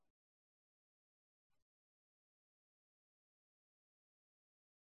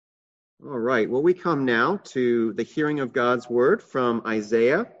All right. Well, we come now to the hearing of God's word from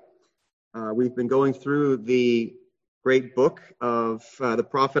Isaiah. We've been going through the great book of the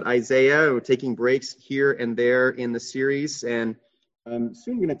prophet Isaiah. We're taking breaks here and there in the series, and I'm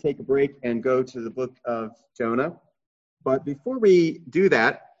soon going to take a break and go to the book of Jonah. But before we do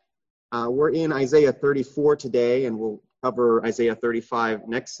that, we're in Isaiah 34 today, and we'll cover Isaiah 35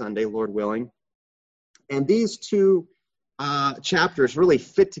 next Sunday, Lord willing. And these two chapters really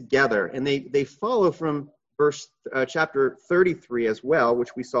fit together, and they follow from chapter 33 as well,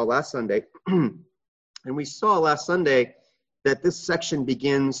 which we saw last Sunday. And we saw last Sunday that this section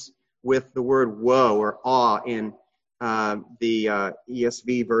begins with the word woe or awe in the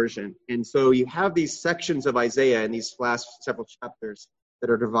ESV version. And so you have these sections of Isaiah in these last several chapters that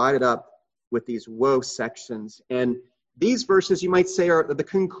are divided up with these woe sections. And these verses, you might say, are the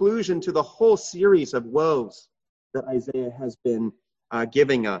conclusion to the whole series of woes that Isaiah has been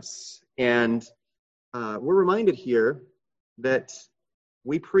giving us. And we're reminded here that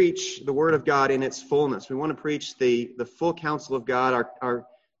we preach the word of God in its fullness. We want to preach the full counsel of God.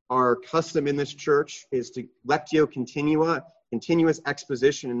 Our custom in this church is to lectio continua, continuous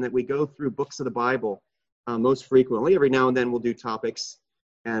exposition, and that we go through books of the Bible most frequently. Every now and then we'll do topics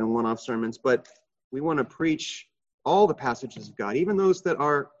and one-off sermons, but we want to preach all the passages of God, even those that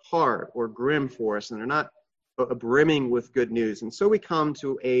are hard or grim for us and they're not brimming with good news. And so we come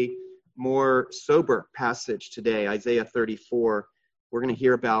to a more sober passage today, Isaiah 34. We're going to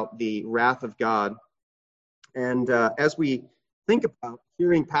hear about the wrath of God. And as we think about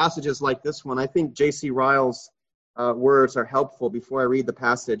hearing passages like this one, I think J.C. Ryle's words are helpful before I read the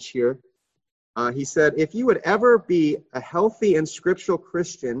passage here. He said, "If you would ever be a healthy and scriptural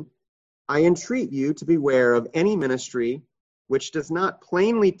Christian, I entreat you to beware of any ministry which does not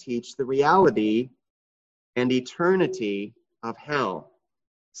plainly teach the reality and eternity of hell.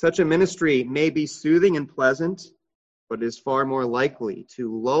 Such a ministry may be soothing and pleasant, but is far more likely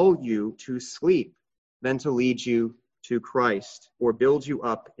to lull you to sleep than to lead you to Christ or build you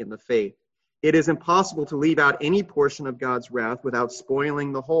up in the faith. It is impossible to leave out any portion of God's wrath without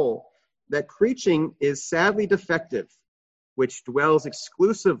spoiling the whole. That preaching is sadly defective, which dwells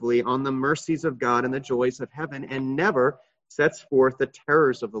exclusively on the mercies of God and the joys of heaven, and never sets forth the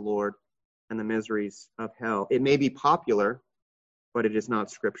terrors of the Lord and the miseries of hell. It may be popular, but it is not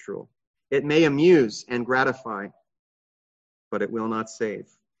scriptural. It may amuse and gratify, but it will not save.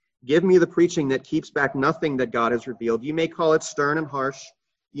 Give me the preaching that keeps back nothing that God has revealed. You may call it stern and harsh.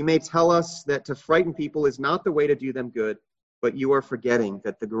 You may tell us that to frighten people is not the way to do them good, but you are forgetting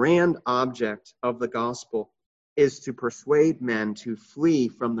that the grand object of the gospel is to persuade men to flee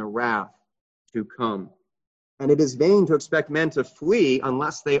from the wrath to come. And it is vain to expect men to flee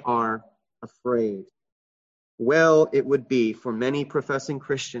unless they are afraid. Well, it would be for many professing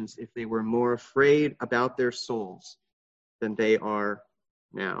Christians if they were more afraid about their souls than they are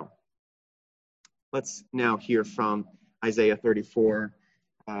now." Let's now hear from Isaiah 34.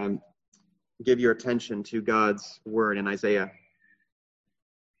 Give your attention to God's word in Isaiah.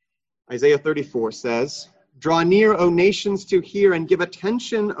 Isaiah 34 says, "Draw near, O nations, to hear, and give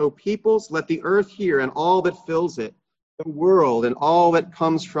attention, O peoples. Let the earth hear and all that fills it, the world and all that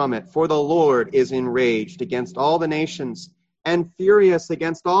comes from it. For the Lord is enraged against all the nations and furious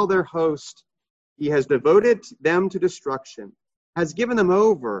against all their host. He has devoted them to destruction, has given them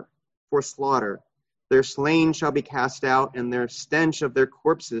over for slaughter. Their slain shall be cast out, and their stench of their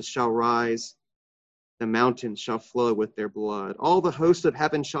corpses shall rise. The mountains shall flow with their blood. All the host of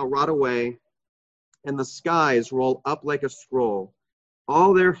heaven shall rot away, and the skies roll up like a scroll.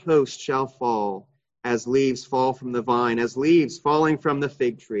 All their host shall fall, as leaves fall from the vine, as leaves falling from the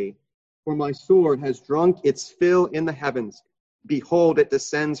fig tree. For my sword has drunk its fill in the heavens. Behold, it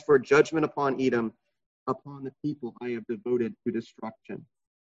descends for judgment upon Edom, upon the people I have devoted to destruction.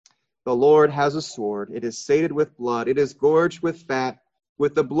 The Lord has a sword. It is sated with blood. It is gorged with fat,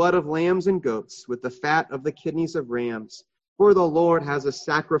 with the blood of lambs and goats, with the fat of the kidneys of rams. For the Lord has a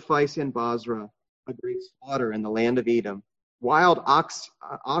sacrifice in Basra, a great slaughter in the land of Edom. Wild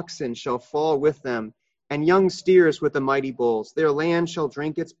oxen shall fall with them, and young steers with the mighty bulls. Their land shall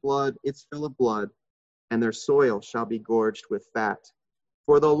drink its blood, its fill of blood, and their soil shall be gorged with fat.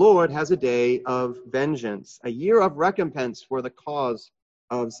 For the Lord has a day of vengeance, a year of recompense for the cause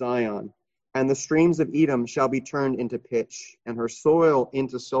of Zion. And the streams of Edom shall be turned into pitch, and her soil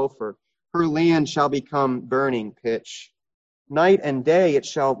into sulfur. Her land shall become burning pitch. Night and day it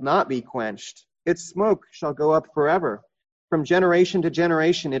shall not be quenched. Its smoke shall go up forever. From generation to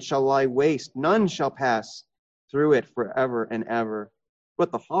generation it shall lie waste. None shall pass through it forever and ever.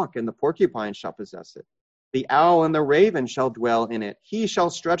 But the hawk and the porcupine shall possess it. The owl and the raven shall dwell in it. He shall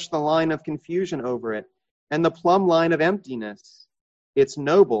stretch the line of confusion over it, and the plumb line of emptiness. Its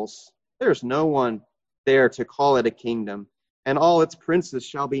nobles, there's no one there to call it a kingdom, and all its princes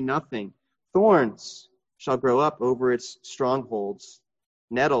shall be nothing. Thorns shall grow up over its strongholds,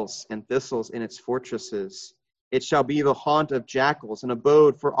 nettles and thistles in its fortresses. It shall be the haunt of jackals, an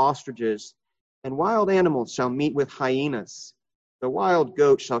abode for ostriches, and wild animals shall meet with hyenas. The wild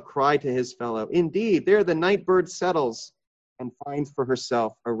goat shall cry to his fellow. Indeed, there the night bird settles and finds for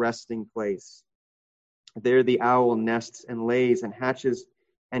herself a resting place. There the owl nests and lays and hatches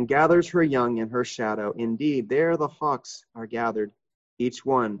and gathers her young in her shadow. Indeed, there the hawks are gathered, each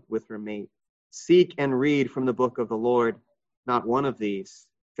one with her mate. Seek and read from the book of the Lord. Not one of these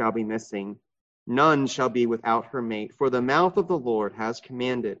shall be missing. None shall be without her mate, for the mouth of the Lord has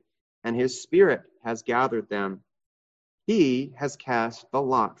commanded, and his spirit has gathered them. He has cast the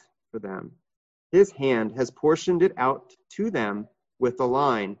lot for them. His hand has portioned it out to them with the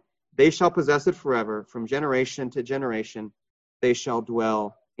line. They shall possess it forever, from generation to generation. They shall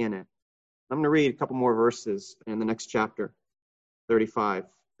dwell in it. I'm going to read a couple more verses in the next chapter, 35.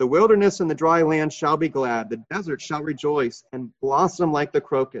 The wilderness and the dry land shall be glad. The desert shall rejoice and blossom like the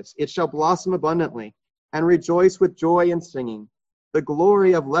crocus. It shall blossom abundantly and rejoice with joy and singing. The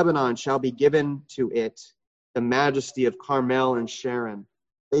glory of Lebanon shall be given to it, the majesty of Carmel and Sharon.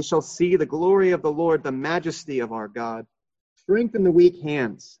 They shall see the glory of the Lord, the majesty of our God. Strengthen the weak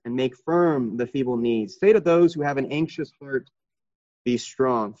hands and make firm the feeble knees. Say to those who have an anxious heart, be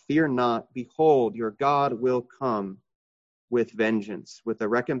strong. Fear not. Behold, your God will come with vengeance. With the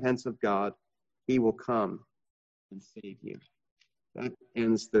recompense of God, he will come and save you. That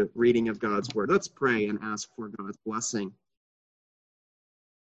ends the reading of God's word. Let's pray and ask for God's blessing.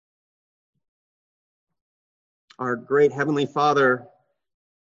 Our great Heavenly Father,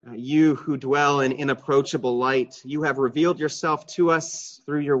 you who dwell in inapproachable light, you have revealed yourself to us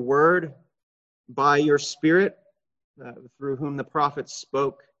through your word, by your Spirit, through whom the prophets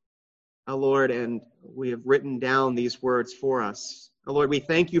spoke, Lord, and we have written down these words for us. Lord, we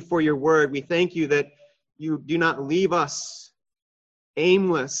thank you for your word. We thank you that you do not leave us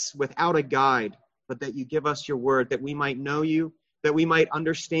aimless without a guide, but that you give us your word, that we might know you, that we might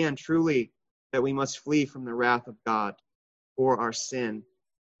understand truly that we must flee from the wrath of God for our sin,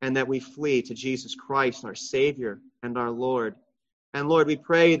 and that we flee to Jesus Christ, our Savior and our Lord. And Lord, we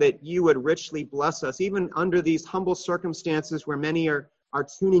pray that you would richly bless us, even under these humble circumstances where many are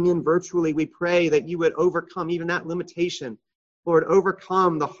tuning in virtually. We pray that you would overcome even that limitation. Lord,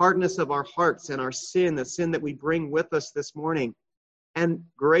 overcome the hardness of our hearts and our sin, the sin that we bring with us this morning, and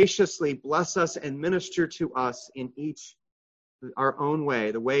graciously bless us and minister to us in each our own way,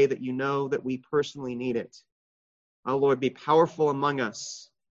 the way that you know that we personally need it. Oh Lord, be powerful among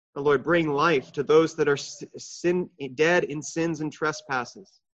us. Oh Lord, bring life to those that are dead in sins and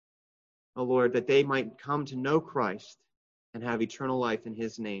trespasses. Oh Lord, that they might come to know Christ and have eternal life in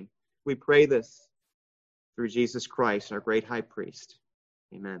his name. We pray this through Jesus Christ, our great high priest.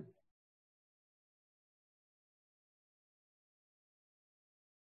 Amen.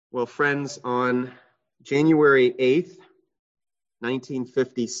 Well, friends, on January 8th,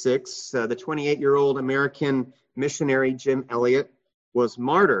 1956, the 28-year-old American missionary Jim Elliot was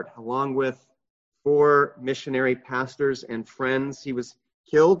martyred along with 4 missionary pastors and friends. He was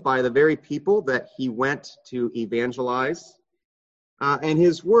killed by the very people that he went to evangelize. And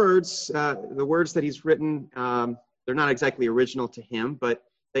his words, the words that he's written, they're not exactly original to him, but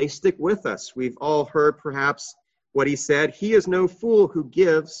they stick with us. We've all heard perhaps what he said. He is no fool who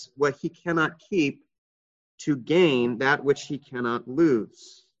gives what he cannot keep to gain that which he cannot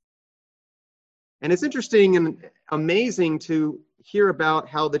lose. And it's interesting and amazing to hear about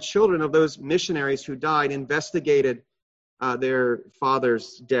how the children of those missionaries who died investigated their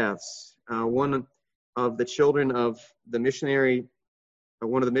father's deaths. One of the children of the missionary,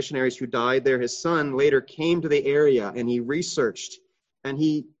 one of the missionaries who died there, his son later came to the area and he researched, and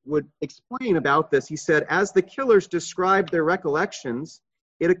he would explain about this. He said, as the killers described their recollections,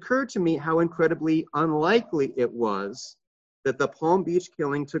 it occurred to me how incredibly unlikely it was that the Palm Beach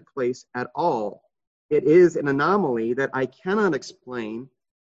killing took place at all. It is an anomaly that I cannot explain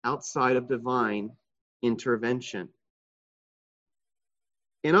outside of divine intervention.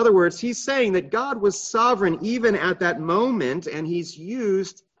 In other words, he's saying that God was sovereign even at that moment, and he's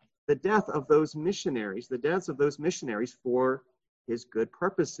used the death of those missionaries, for his good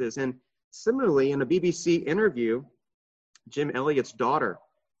purposes. And similarly, in a BBC interview, Jim Elliot's daughter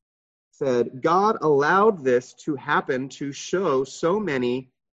said, God allowed this to happen to show so many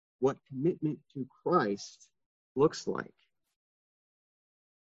what commitment to Christ looks like.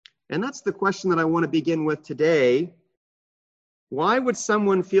 And that's the question that I want to begin with today. Why would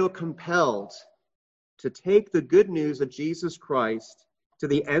someone feel compelled to take the good news of Jesus Christ to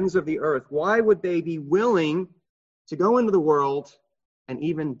the ends of the earth? Why would they be willing to go into the world and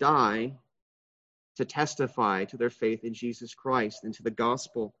even die to testify to their faith in Jesus Christ and to the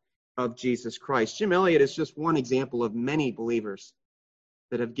gospel of Jesus Christ? Jim Elliot is just one example of many believers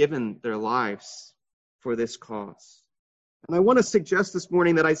that have given their lives for this cause. And I want to suggest this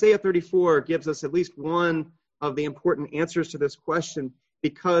morning that Isaiah 34 gives us at least one of the important answers to this question,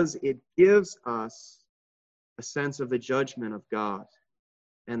 because it gives us a sense of the judgment of God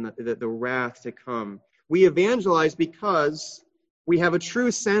and the wrath to come. We evangelize because we have a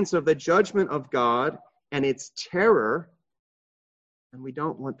true sense of the judgment of God and its terror, and we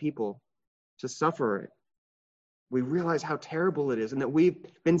don't want people to suffer it. We realize how terrible it is and that we've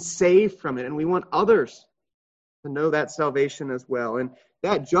been saved from it, and we want others to know that salvation as well. And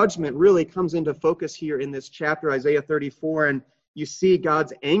that judgment really comes into focus here in this chapter, Isaiah 34, and you see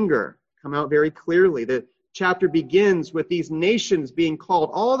God's anger come out very clearly. The chapter begins with these nations being called,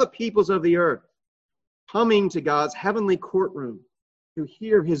 all the peoples of the earth, coming to God's heavenly courtroom to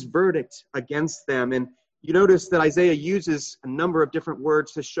hear his verdict against them. And you notice that Isaiah uses a number of different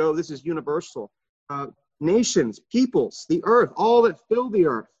words to show this is universal. Nations, peoples, the earth, all that fill the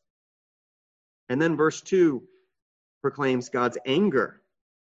earth. And then verse 2 proclaims God's anger.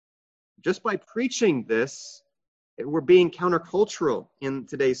 Just by preaching this, we're being countercultural in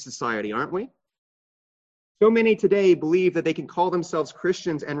today's society, aren't we? So many today believe that they can call themselves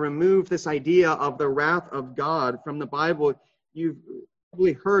Christians and remove this idea of the wrath of God from the Bible. You've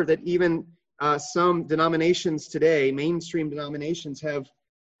probably heard that even some denominations today, mainstream denominations, have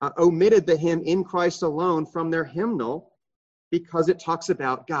omitted the hymn "In Christ Alone" from their hymnal because it talks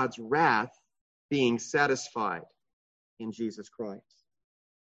about God's wrath being satisfied in Jesus Christ.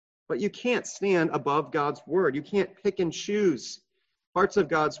 But you can't stand above God's word. You can't pick and choose parts of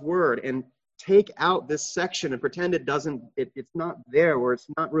God's word and take out this section and pretend it's not there, or it's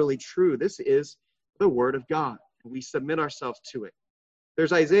not really true. This is the word of God, and we submit ourselves to it.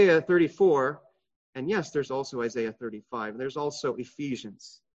 There's Isaiah 34, and yes, there's also Isaiah 35. There's also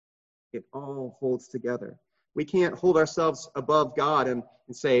Ephesians. It all holds together. We can't hold ourselves above God and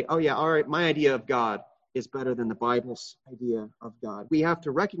say, oh yeah, all right, my idea of God is better than the Bible's idea of God. We have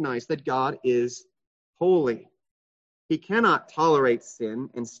to recognize that God is holy. He cannot tolerate sin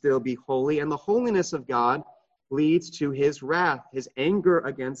and still be holy, and the holiness of God leads to his wrath, his anger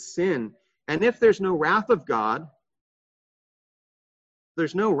against sin. And if there's no wrath of God,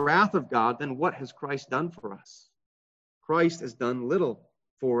 then what has Christ done for us? Christ has done little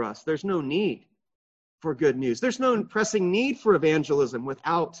for us. There's no need for good news. There's no pressing need for evangelism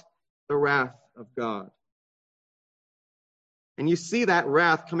without the wrath of God. And you see that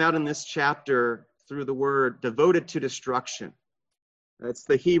wrath come out in this chapter through the word devoted to destruction. It's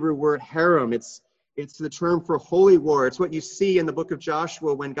the Hebrew word herem. It's the term for holy war. It's what you see in the book of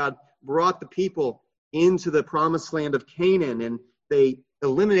Joshua when God brought the people into the promised land of Canaan, and they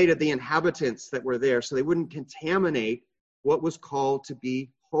eliminated the inhabitants that were there so they wouldn't contaminate what was called to be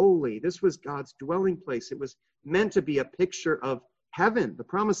holy. This was God's dwelling place. It was meant to be a picture of heaven, the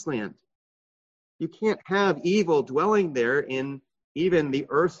promised land. You can't have evil dwelling there in even the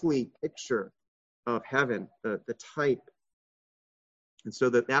earthly picture of heaven, the type. And so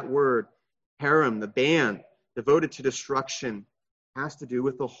that word, herem, the ban, devoted to destruction, has to do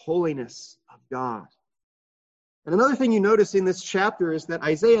with the holiness of God. And another thing you notice in this chapter is that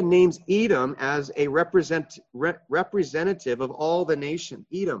Isaiah names Edom as a representative of all the nations.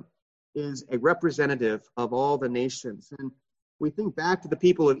 Edom is a representative of all the nations. And we think back to the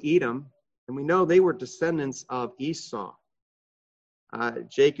people of Edom, and we know they were descendants of Esau.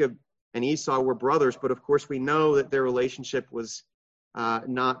 Jacob and Esau were brothers, but of course we know that their relationship was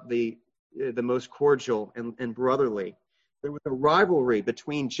not the most cordial and brotherly. There was a rivalry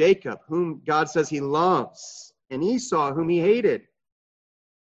between Jacob, whom God says he loves, and Esau, whom he hated.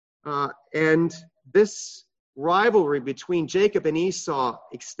 And this rivalry between Jacob and Esau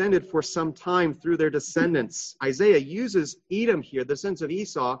extended for some time through their descendants. Isaiah uses Edom here, the sense of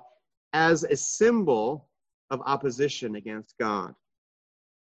Esau, as a symbol of opposition against God.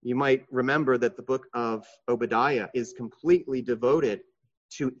 You might remember that the book of Obadiah is completely devoted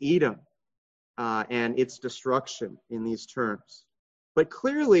to Edom and its destruction in these terms. But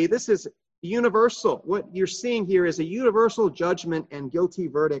clearly, this is universal. What you're seeing here is a universal judgment and guilty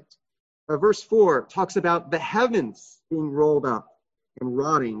verdict. Verse 4 talks about the heavens being rolled up and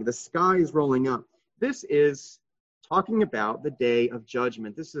rotting, the skies rolling up. This is talking about the day of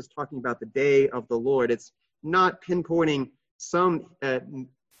judgment. This is talking about the day of the Lord. It's not pinpointing some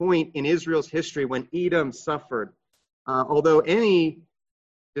point in Israel's history when Edom suffered. Although any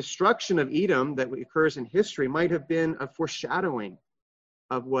destruction of Edom that occurs in history might have been a foreshadowing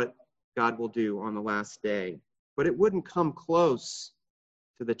of what God will do on the last day. But it wouldn't come close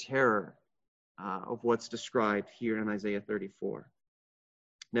to the terror of what's described here in Isaiah 34.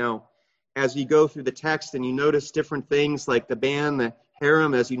 Now, as you go through the text and you notice different things like the ban, the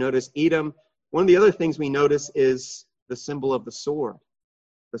harem, as you notice Edom, one of the other things we notice is the symbol of the sword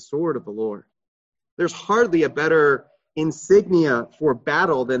of the Lord. There's hardly a better insignia for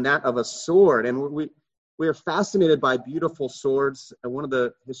battle than that of a sword. And we are fascinated by beautiful swords. One of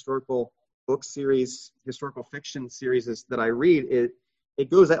the historical book series, historical fiction series that I read, it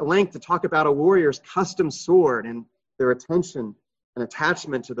goes at length to talk about a warrior's custom sword and their attention and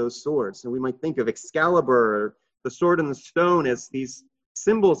attachment to those swords. And we might think of Excalibur or the sword and the stone as these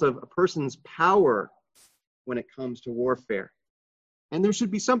symbols of a person's power when it comes to warfare. And there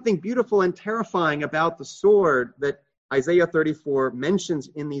should be something beautiful and terrifying about the sword that Isaiah 34 mentions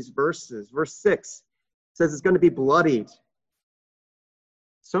in these verses. Verse 6 says it's going to be bloodied.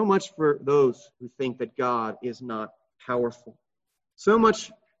 So much for those who think that God is not powerful. So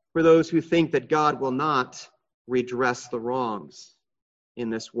much for those who think that God will not redress the wrongs in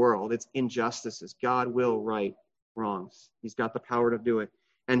this world. It's injustices. God will right wrongs. He's got the power to do it,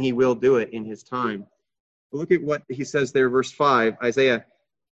 and he will do it in his time. Look at what he says there, verse 5, Isaiah.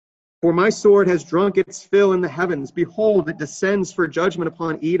 For my sword has drunk its fill in the heavens. Behold, it descends for judgment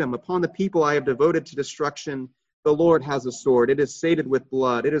upon Edom. Upon the people I have devoted to destruction, the Lord has a sword. It is sated with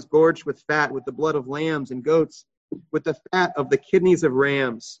blood. It is gorged with fat, with the blood of lambs and goats, with the fat of the kidneys of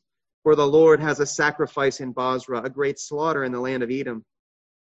rams. For the Lord has a sacrifice in Bozrah, a great slaughter in the land of Edom.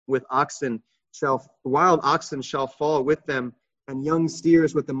 With wild oxen shall fall with them, and young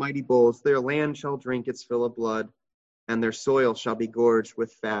steers with the mighty bulls. Their land shall drink its fill of blood, and their soil shall be gorged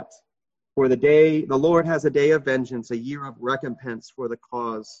with fat. For the Lord has a day of vengeance, a year of recompense for the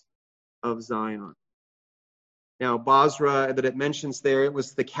cause of Zion. Now, Bozrah that it mentions there, it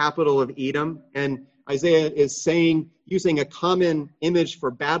was the capital of Edom, and Isaiah is saying, using a common image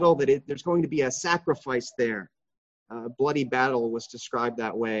for battle, that there's going to be a sacrifice there. Bloody battle was described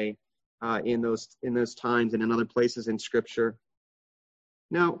that way in those times and in other places in Scripture.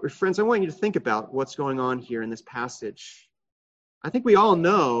 Now, friends, I want you to think about what's going on here in this passage. I think we all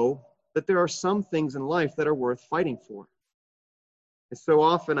know that there are some things in life that are worth fighting for. And so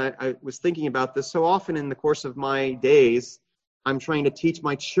often, I was thinking about this, so often in the course of my days, I'm trying to teach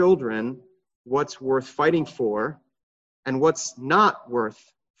my children what's worth fighting for and what's not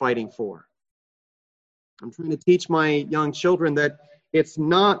worth fighting for. I'm trying to teach my young children that it's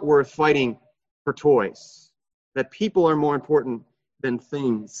not worth fighting for toys, that people are more important than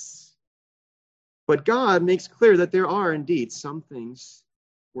things. But God makes clear that there are indeed some things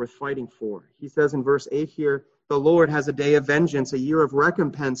worth fighting for. He says in verse 8 here, the Lord has a day of vengeance, a year of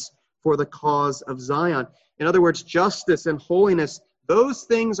recompense for the cause of Zion. In other words, justice and holiness, those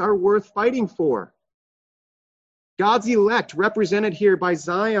things are worth fighting for. God's elect, represented here by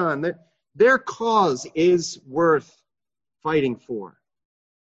Zion, their cause is worth fighting for.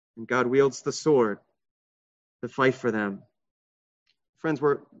 And God wields the sword to fight for them. Friends,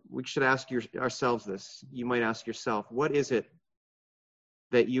 we should ask ourselves this. You might ask yourself, what is it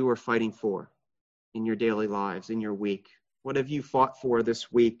that you are fighting for in your daily lives, in your week? What have you fought for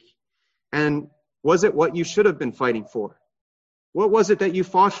this week? And was it what you should have been fighting for? What was it that you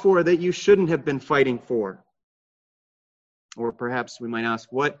fought for that you shouldn't have been fighting for? Or perhaps we might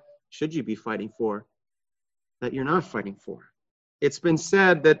ask, what should you be fighting for that you're not fighting for? It's been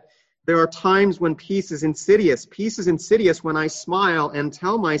said that there are times when peace is insidious. Peace is insidious when I smile and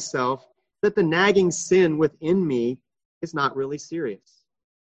tell myself that the nagging sin within me is not really serious.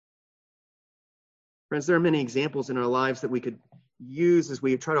 Friends, there are many examples in our lives that we could use as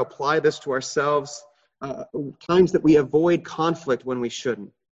we try to apply this to ourselves. Times that we avoid conflict when we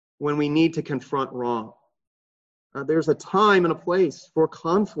shouldn't, when we need to confront wrong. There's a time and a place for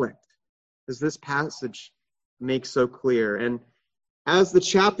conflict, as this passage makes so clear. And as the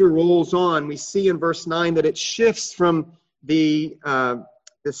chapter rolls on, we see in verse 9 that it shifts from the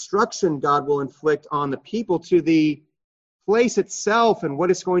destruction God will inflict on the people to the place itself and what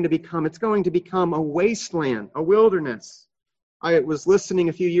it's going to become. It's going to become a wasteland, a wilderness. I was listening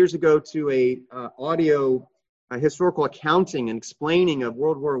a few years ago to a historical accounting and explaining of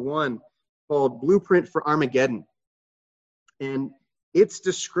World War I called Blueprint for Armageddon. And its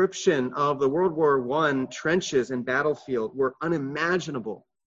description of the World War I trenches and battlefield were unimaginable.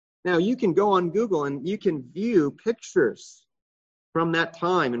 Now, you can go on Google and you can view pictures from that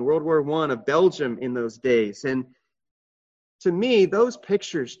time in World War I of Belgium in those days. And to me, those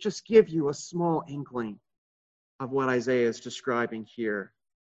pictures just give you a small inkling of what Isaiah is describing here.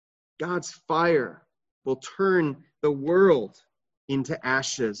 God's fire will turn the world into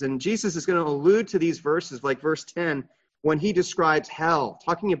ashes. And Jesus is going to allude to these verses, like verse 10, when he describes hell,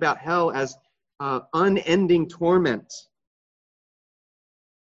 talking about hell as unending torment.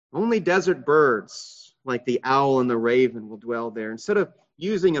 Only desert birds, like the owl and the raven, will dwell there. Instead of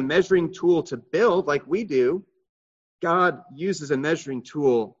using a measuring tool to build like we do, God uses a measuring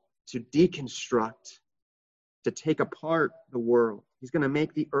tool to deconstruct, to take apart the world. He's going to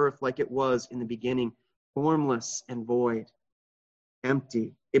make the earth like it was in the beginning, formless and void,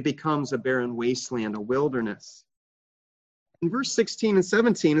 empty. It becomes a barren wasteland, a wilderness. In verse 16 and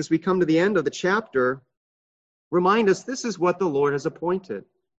 17, as we come to the end of the chapter, remind us this is what the Lord has appointed.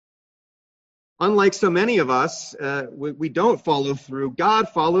 Unlike so many of us, we don't follow through. God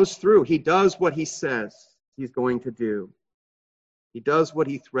follows through. He does what he says he's going to do. He does what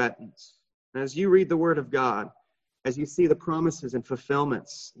he threatens. And as you read the word of God, as you see the promises and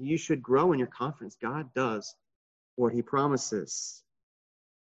fulfillments, you should grow in your confidence. God does what he promises.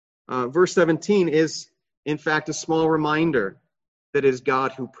 Verse 17 is, in fact, a small reminder that it is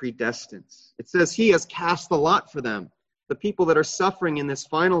God who predestines. It says he has cast the lot for them. The people that are suffering in this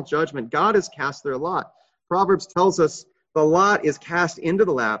final judgment, God has cast their lot. Proverbs tells us the lot is cast into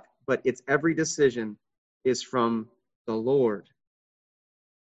the lap, but its every decision is from the Lord.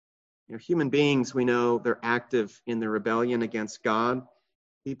 You know, human beings, we know they're active in their rebellion against God.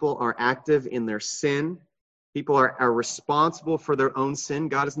 People are active in their sin. People are responsible for their own sin.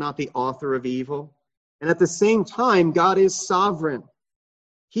 God is not the author of evil. And at the same time, God is sovereign.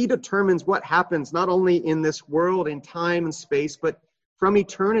 He determines what happens not only in this world, in time and space, but from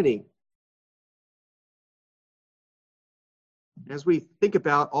eternity. As we think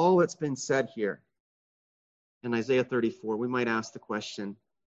about all that's been said here in Isaiah 34, we might ask the question,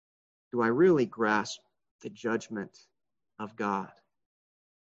 do I really grasp the judgment of God?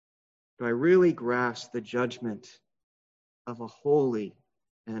 Do I really grasp the judgment of a holy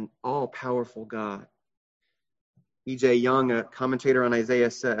and all-powerful God? E.J. Young, a commentator on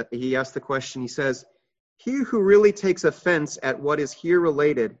Isaiah, he asked the question, he says, he who really takes offense at what is here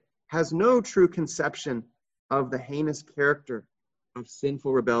related has no true conception of the heinous character of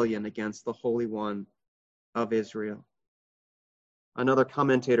sinful rebellion against the Holy One of Israel. Another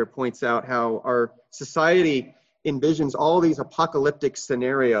commentator points out how our society envisions all these apocalyptic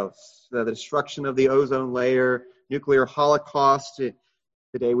scenarios, the destruction of the ozone layer, nuclear holocaust.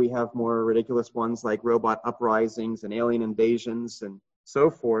 Today we have more ridiculous ones like robot uprisings and alien invasions and so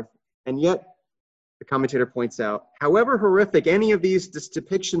forth. And yet, the commentator points out, however horrific any of these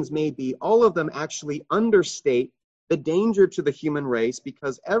depictions may be, all of them actually understate the danger to the human race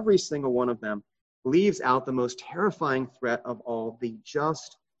because every single one of them leaves out the most terrifying threat of all, the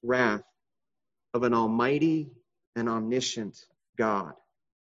just wrath of an almighty and omniscient God.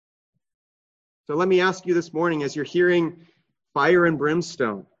 So let me ask you this morning, as you're hearing fire and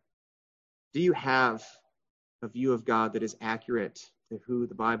brimstone, do you have a view of God that is accurate to who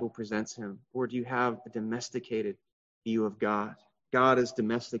the Bible presents him? Or do you have a domesticated view of God? God is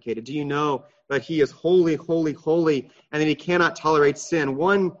domesticated. Do you know that he is holy, holy, holy, and that he cannot tolerate sin?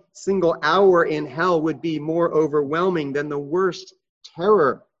 One single hour in hell would be more overwhelming than the worst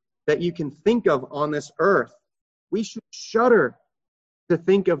terror that you can think of on this earth. We should shudder to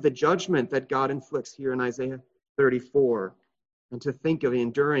think of the judgment that God inflicts here in Isaiah 34, and to think of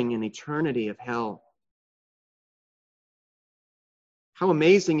enduring an eternity of hell. How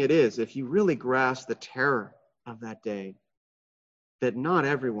amazing it is, if you really grasp the terror of that day, that not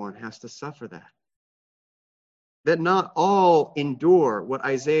everyone has to suffer that. That not all endure what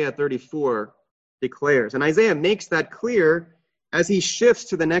Isaiah 34 declares. And Isaiah makes that clear as he shifts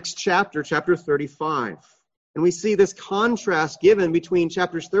to the next chapter, chapter 35. And we see this contrast given between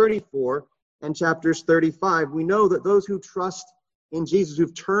chapters 34 and chapters 35. We know that those who trust in Jesus,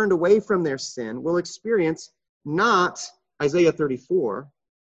 who've turned away from their sin, will experience not Isaiah 34,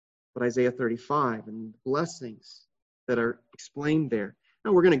 but Isaiah 35 and the blessings that are explained there.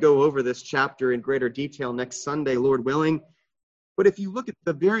 Now, we're going to go over this chapter in greater detail next Sunday, Lord willing. But if you look at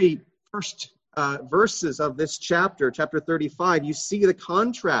the very first verses of this chapter, chapter 35, you see the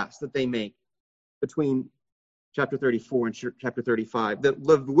contrast that they make between chapter 34 and chapter 35.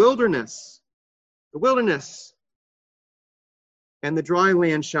 The wilderness and the dry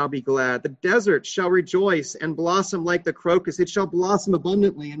land shall be glad. The desert shall rejoice and blossom like the crocus. It shall blossom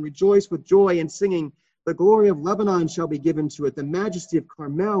abundantly and rejoice with joy and singing. The glory of Lebanon shall be given to it, the majesty of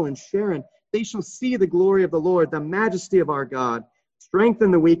Carmel and Sharon. They shall see the glory of the Lord, the majesty of our God.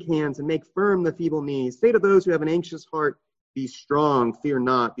 Strengthen the weak hands and make firm the feeble knees. Say to those who have an anxious heart, Be strong, fear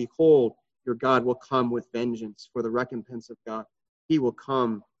not. Behold, your God will come with vengeance for the recompense of God. He will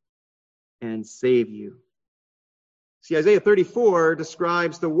come and save you. See, Isaiah 34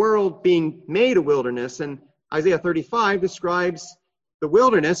 describes the world being made a wilderness, and Isaiah 35 describes the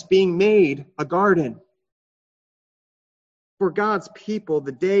wilderness being made a garden. For God's people,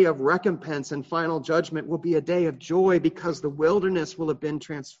 the day of recompense and final judgment will be a day of joy because the wilderness will have been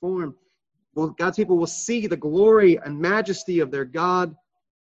transformed. Well, God's people will see the glory and majesty of their God.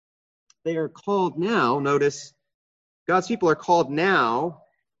 They are called now, notice, God's people are called now.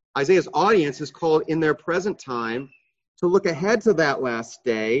 Isaiah's audience is called in their present time to look ahead to that last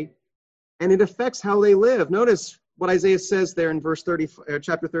day, and it affects how they live. Notice what Isaiah says there in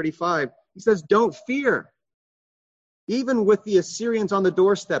chapter 35. He says, don't fear. Even with the Assyrians on the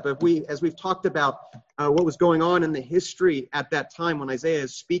doorstep, as we've talked about what was going on in the history at that time when Isaiah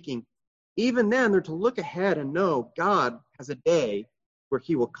is speaking, even then they're to look ahead and know God has a day where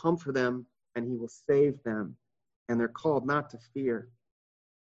he will come for them and he will save them. And they're called not to fear.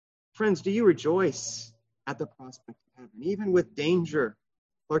 Friends, do you rejoice at the prospect of heaven, even with danger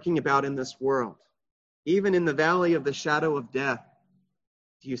lurking about in this world? Even in the valley of the shadow of death,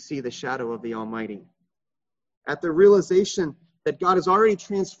 do you see the shadow of the Almighty? At the realization that God has already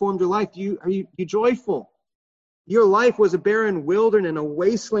transformed your life, are you joyful? Your life was a barren wilderness and a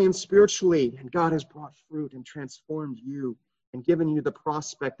wasteland spiritually, and God has brought fruit and transformed you and given you the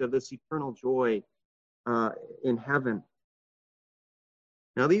prospect of this eternal joy in heaven.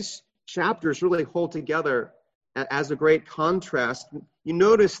 Now, these chapters really hold together as a great contrast. You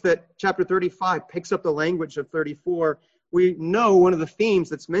notice that chapter 35 picks up the language of 34. We know one of the themes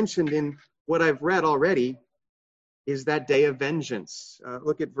that's mentioned in what I've read already is that day of vengeance.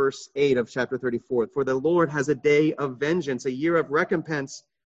 Look at verse 8 of chapter 34. For the Lord has a day of vengeance, a year of recompense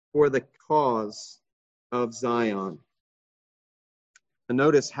for the cause of Zion. And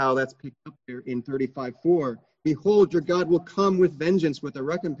notice how that's picked up here in 35:4. Behold, your God will come with vengeance, with the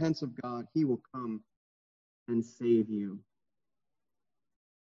recompense of God. He will come and save you.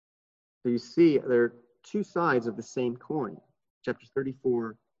 So you see, there are two sides of the same coin, chapter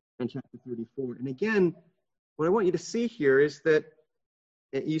 34 and chapter 34. And again, what I want you to see here is that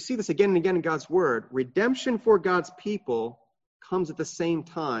you see this again and again in God's word. Redemption for God's people comes at the same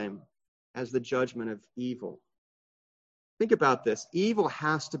time as the judgment of evil. Think about this. Evil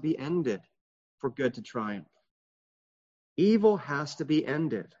has to be ended for good to triumph. Evil has to be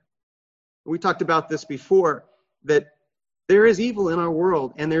ended. We talked about this before, that there is evil in our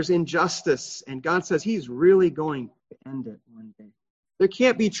world and there's injustice, and God says he's really going to end it one day. There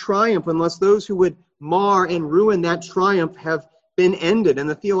can't be triumph unless those who would mar and ruin that triumph have been ended. And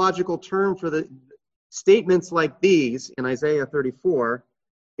the theological term for the statements like these in Isaiah 34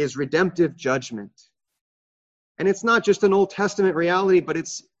 is redemptive judgment. And it's not just an Old Testament reality, but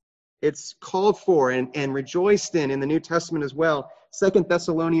it's called for and rejoiced in the New Testament as well. 2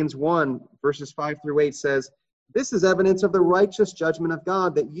 Thessalonians 1, verses 5 through 8 says, this is evidence of the righteous judgment of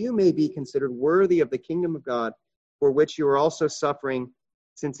God, that you may be considered worthy of the kingdom of God, for which you are also suffering,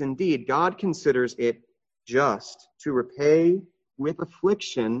 since indeed God considers it just to repay with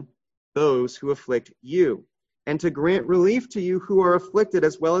affliction those who afflict you, and to grant relief to you who are afflicted,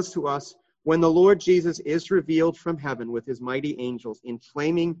 as well as to us, when the Lord Jesus is revealed from heaven with his mighty angels in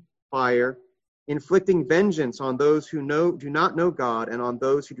flaming fire, inflicting vengeance on those who do not know God and on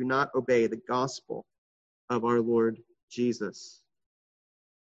those who do not obey the gospel of our Lord Jesus.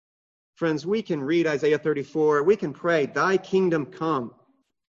 Friends, we can read Isaiah 34, we can pray, thy kingdom come,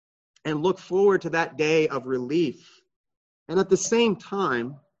 and look forward to that day of relief. And at the same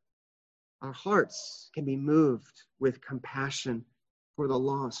time, our hearts can be moved with compassion for the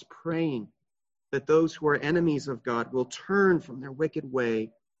lost, praying that those who are enemies of God will turn from their wicked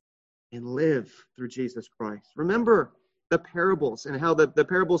way and live through Jesus Christ. Remember the parables and how the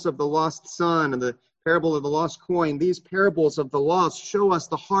parables of the lost son and the parable of the lost coin, these parables of the lost show us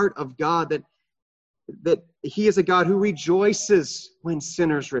the heart of God, that he is a God who rejoices when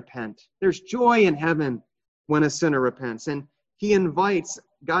sinners repent. There's joy in heaven when a sinner repents. And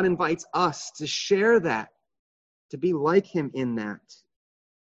God invites us to share that, to be like him in that.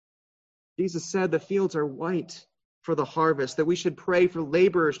 Jesus said the fields are white for the harvest, that we should pray for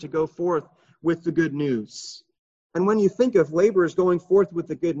laborers to go forth with the good news. And when you think of laborers going forth with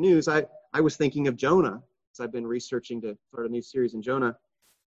the good news, I was thinking of Jonah, as I've been researching to start a new series in Jonah.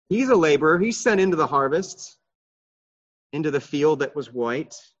 He's a laborer. He's sent into the harvest, into the field that was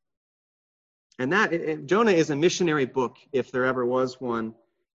white. And Jonah is a missionary book, if there ever was one.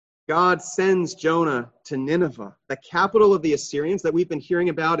 God sends Jonah to Nineveh, the capital of the Assyrians that we've been hearing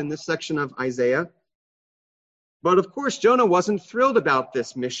about in this section of Isaiah. But of course, Jonah wasn't thrilled about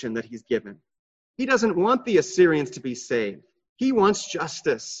this mission that he's given. He doesn't want the Assyrians to be saved. He wants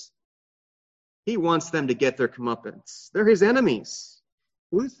justice. He wants them to get their comeuppance. They're his enemies.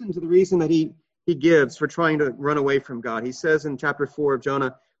 Listen to the reason that he gives for trying to run away from God. He says in chapter 4 of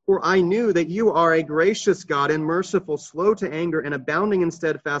Jonah, "For I knew that you are a gracious God and merciful, slow to anger, and abounding in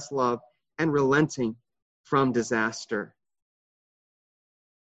steadfast love, and relenting from disaster."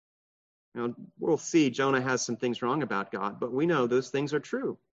 Now, we'll see Jonah has some things wrong about God, but we know those things are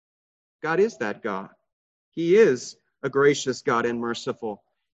true. God is that God. He is a gracious God and merciful.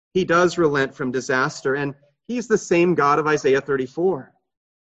 He does relent from disaster, and he's the same God of Isaiah 34.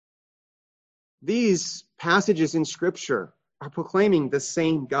 These passages in Scripture are proclaiming the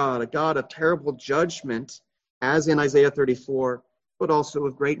same God, a God of terrible judgment, as in Isaiah 34, but also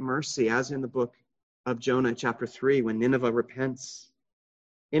of great mercy, as in the book of Jonah, chapter 3, when Nineveh repents.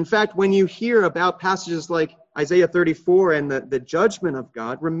 In fact, when you hear about passages like Isaiah 34 and the judgment of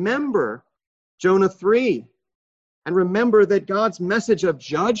God, remember Jonah 3. And remember that God's message of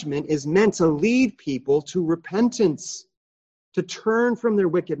judgment is meant to lead people to repentance, to turn from their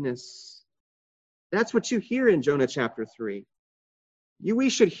wickedness. That's what you hear in Jonah chapter 3. We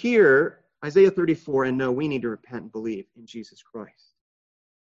should hear Isaiah 34 and know we need to repent and believe in Jesus Christ.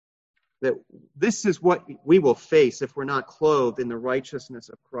 That this is what we will face if we're not clothed in the righteousness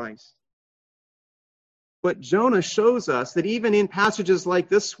of Christ. But Jonah shows us that even in passages like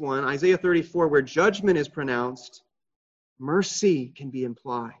this one, Isaiah 34, where judgment is pronounced, mercy can be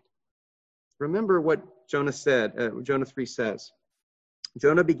implied. Remember what Jonah said, Jonah 3 says.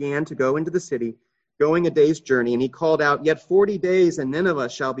 Jonah began to go into the city, going a day's journey, and he called out, "Yet 40 days and Nineveh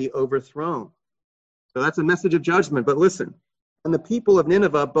shall be overthrown." So that's a message of judgment. But listen, and the people of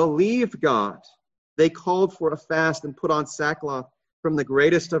Nineveh believed God. They called for a fast and put on sackcloth, from the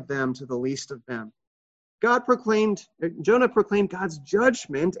greatest of them to the least of them. Jonah proclaimed God's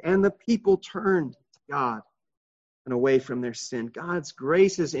judgment, and the people turned to God and away from their sin. God's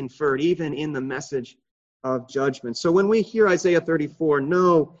grace is inferred even in the message of judgment. So when we hear Isaiah 34,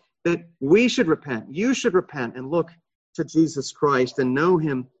 know that we should repent, you should repent, and look to Jesus Christ and know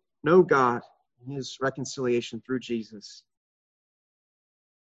him, know God, and his reconciliation through Jesus.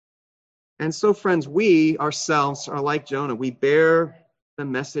 And so, friends, we ourselves are like Jonah. We bear the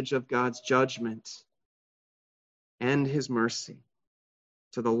message of God's judgment and his mercy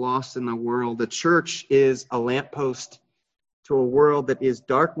to the lost in the world. The church is a lamppost to a world that is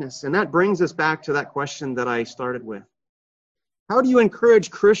darkness. And that brings us back to that question that I started with. How do you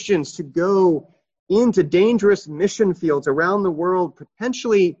encourage Christians to go into dangerous mission fields around the world,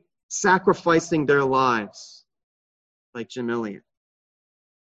 potentially sacrificing their lives, like Jim Elliot?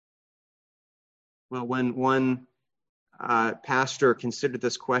 Well, when one pastor considered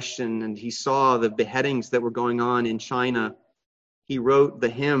this question and he saw the beheadings that were going on in China, he wrote the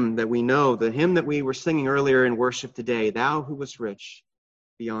hymn that we know, the hymn that we were singing earlier in worship today, "Thou who wast rich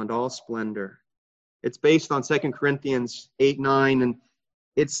beyond all splendor." It's based on 2 Corinthians 8:9, and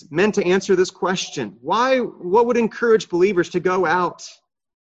it's meant to answer this question. What would encourage believers to go out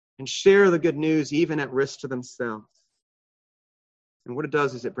and share the good news even at risk to themselves? And what it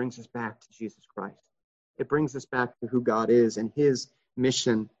does is it brings us back to Jesus Christ. It brings us back to who God is and his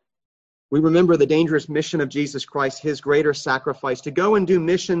mission. We remember the dangerous mission of Jesus Christ, his greater sacrifice. To go and do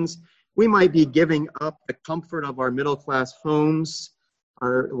missions, we might be giving up the comfort of our middle-class homes,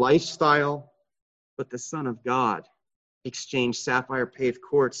 our lifestyle, but the Son of God exchanged sapphire-paved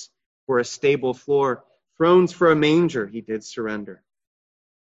courts for a stable floor, thrones for a manger he did surrender.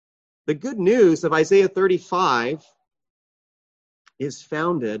 The good news of Isaiah 35 is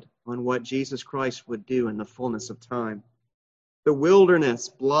founded on what Jesus Christ would do in the fullness of time. The wilderness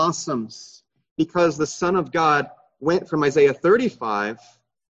blossoms because the Son of God went from Isaiah 35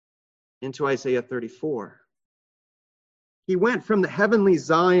 into Isaiah 34. He went from the heavenly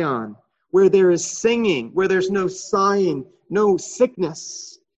Zion, where there is singing, where there's no sighing, no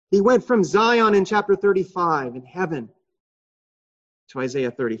sickness. He went from Zion in chapter 35 in heaven to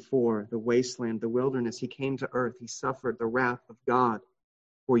Isaiah 34, the wasteland, the wilderness. He came to earth. He suffered the wrath of God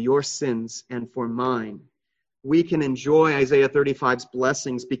for your sins and for mine. We can enjoy Isaiah 35's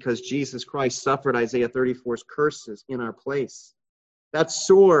blessings because Jesus Christ suffered Isaiah 34's curses in our place. That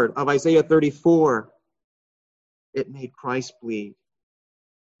sword of Isaiah 34, it made Christ bleed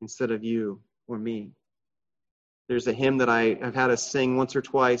instead of you or me. There's a hymn that I have had us sing once or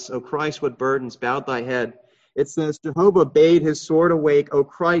twice. "O Christ, what burdens bowed thy head." It says, "Jehovah bade his sword awake. O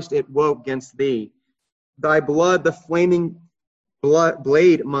Christ, it woke against thee. Thy blood the flaming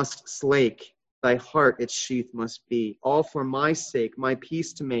blade must slake. Thy heart its sheath must be. All for my sake, my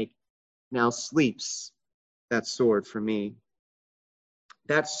peace to make, now sleeps that sword for me.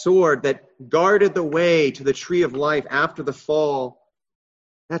 That sword that guarded the way to the tree of life after the fall,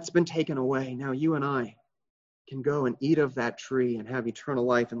 that's been taken away. Now you and I can go and eat of that tree and have eternal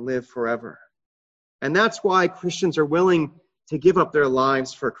life and live forever. And that's why Christians are willing to give up their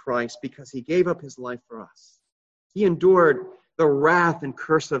lives for Christ, because he gave up his life for us. He endured the wrath and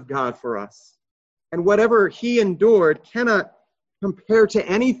curse of God for us. And whatever he endured cannot compare to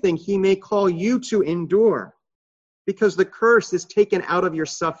anything he may call you to endure, because the curse is taken out of your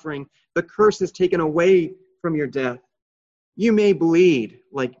suffering. The curse is taken away from your death. You may bleed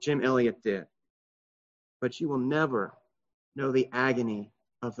like Jim Elliot did, but you will never know the agony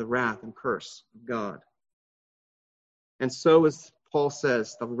of the wrath and curse of God. And so, as Paul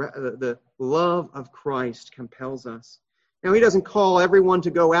says, the love of Christ compels us. Now, he doesn't call everyone to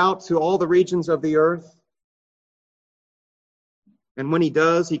go out to all the regions of the earth. And when he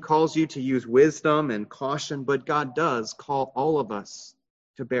does, he calls you to use wisdom and caution, but God does call all of us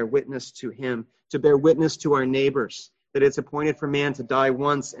to bear witness to him, to bear witness to our neighbors, that it's appointed for man to die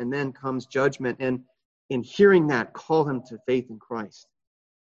once and then comes judgment. And in hearing that, call him to faith in Christ,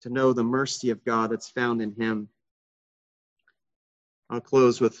 to know the mercy of God that's found in him. I'll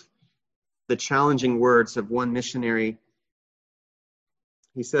close with the challenging words of one missionary.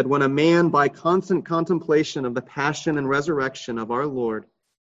 He said, "When a man, by constant contemplation of the passion and resurrection of our Lord,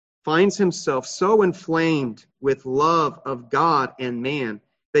 finds himself so inflamed with love of God and man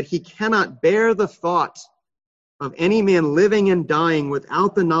that he cannot bear the thought of any man living and dying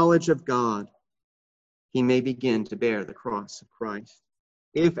without the knowledge of God, he may begin to bear the cross of Christ.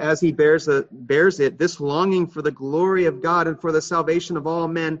 If, as he bears it, this longing for the glory of God and for the salvation of all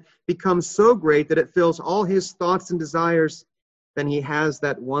men becomes so great that it fills all his thoughts and desires, then he has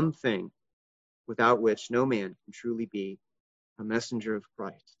that one thing without which no man can truly be a messenger of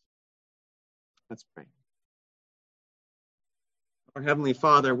Christ." Let's pray. Our Heavenly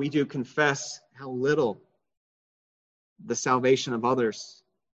Father, we do confess how little the salvation of others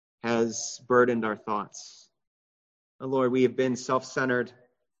has burdened our thoughts. Oh Lord, we have been self-centered.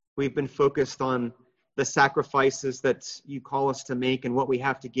 We've been focused on the sacrifices that you call us to make and what we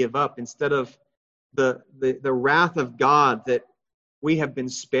have to give up, instead of the wrath of God that we have been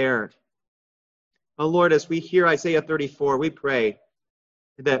spared. Oh Lord, as we hear Isaiah 34, we pray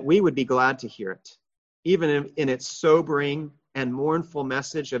that we would be glad to hear it, even in its sobering and mournful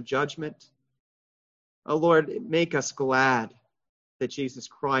message of judgment. Oh Lord, make us glad that Jesus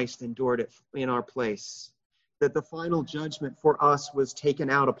Christ endured it in our place, that the final judgment for us was taken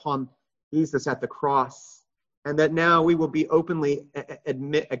out upon Jesus at the cross, and that now we will be openly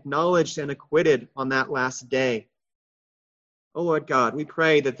acknowledged and acquitted on that last day. Oh Lord God, we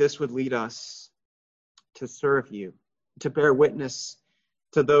pray that this would lead us to serve you, to bear witness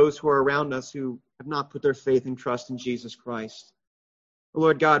to those who are around us who have not put their faith and trust in Jesus Christ. Oh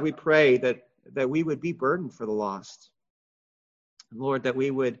Lord God, we pray that we would be burdened for the lost. Lord, that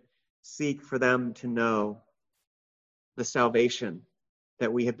we would seek for them to know the salvation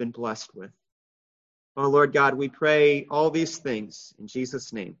that we have been blessed with. Oh Lord God, we pray all these things in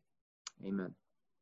Jesus' name. Amen.